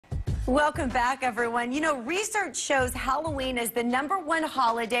Welcome back, everyone. You know, research shows Halloween is the #1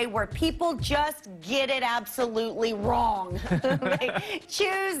 holiday where people just get it absolutely wrong. They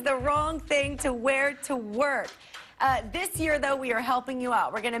choose the wrong thing to wear to work. This year, though, we are helping you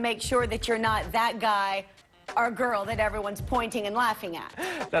out. We're going to make sure that you're not that guy or girl that everyone's pointing and laughing at.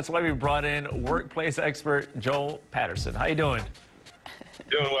 That's why we brought in workplace expert Joel Patterson. How you doing?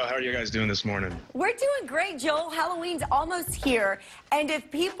 Doing well. How are you guys doing this morning? We're doing great, Joel. Halloween's almost here. And if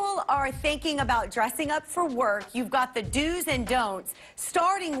people are thinking about dressing up for work, you've got the do's and don'ts,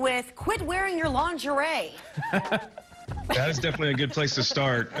 starting with quit wearing your lingerie. That is definitely a good place to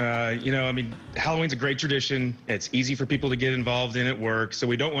start. You know, I mean, Halloween's a great tradition. It's easy for people to get involved in at work, so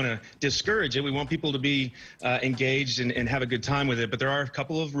we don't want to discourage it. We want people to be engaged and have a good time with it, but there are a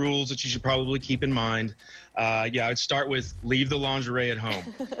couple of rules that you should probably keep in mind. Yeah, I'd start with leave the lingerie at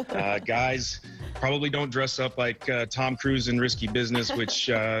home. Guys probably don't dress up like Tom Cruise in Risky Business, which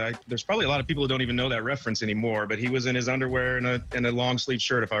there's probably a lot of people who don't even know that reference anymore, but he was in his underwear and a long sleeve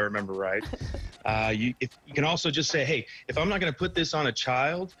shirt, if I remember right. You can also just say, hey, if I'm not going to put this on a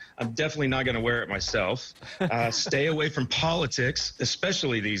child, I'm definitely not going to wear it myself. Stay away from politics,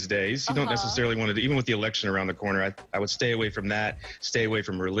 especially these days. You don't necessarily want to, even with the election around the corner, I would stay away from that. Stay away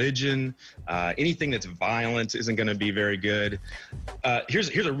from religion. Anything that's violent isn't going to be very good. Here's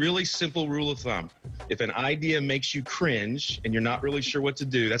a really simple rule of thumb. If an idea makes you cringe and you're not really sure what to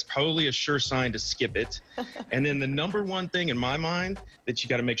do, that's probably a sure sign to skip it. And then the #1 thing in my mind that you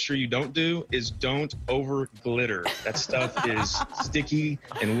got to make sure you don't do is don't over glitter. That stuff is sticky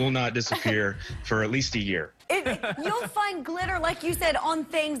and will not disappear for at least a year. You'll find glitter, like you said, on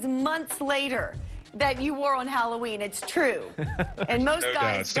things months later that you wore on Halloween. It's true. And most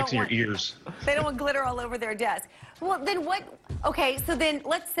guys don't want, ears. They don't want glitter all over their desk. Well, then what? Okay, so then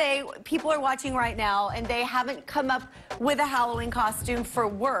let's say people are watching right now and they haven't come up with a Halloween costume for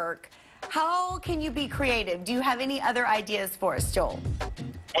work. How can you be creative? Do you have any other ideas for us, Joel?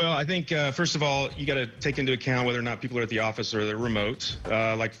 Well, I think, first of all, you got to take into account whether or not people are at the office or they're remote.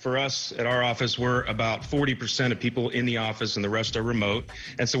 Like for us at our office, we're about 40% of people in the office and the rest are remote.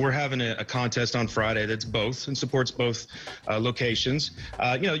 And so we're having a contest on Friday that's both and supports both locations.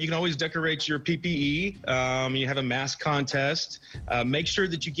 You know, you can always decorate your PPE. You have a mask contest. Make sure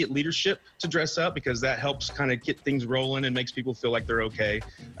that you get leadership to dress up because that helps kind of get things rolling and makes people feel like they're okay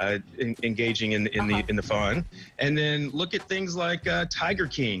engaging in the fun. And then look at things like Tiger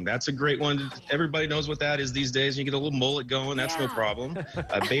King. That's a great one. Everybody knows what that is these days. You get a little mullet going. That's no problem.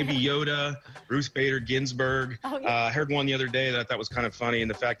 Baby Yoda, Ruth Bader Ginsburg. I heard one the other day that I thought was kind of funny, and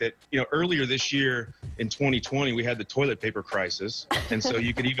the fact that, you know, earlier this year in 2020, we had the toilet paper crisis. And so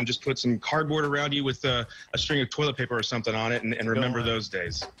you could even just put some cardboard around you with a string of toilet paper or something on it and remember those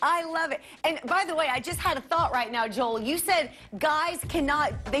days. I love it. And by the way, I just had a thought right now, Joel. You said guys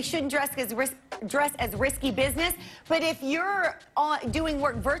they shouldn't dress as risky business, but if you're doing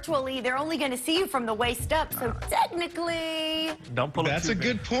work virtually, they're only going to see you from the waist up, so technically... Don't pull That's a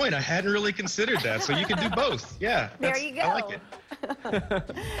good point. I hadn't really considered that, so you can do both. Yeah. There you go. I like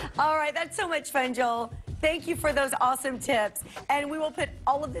it. All right, that's so much fun, Joel. Thank you for those awesome tips. And we will put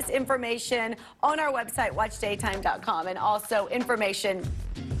all of this information on our website, watchdaytime.com, and also information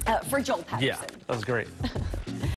for Joel Patterson. Yeah, that was great.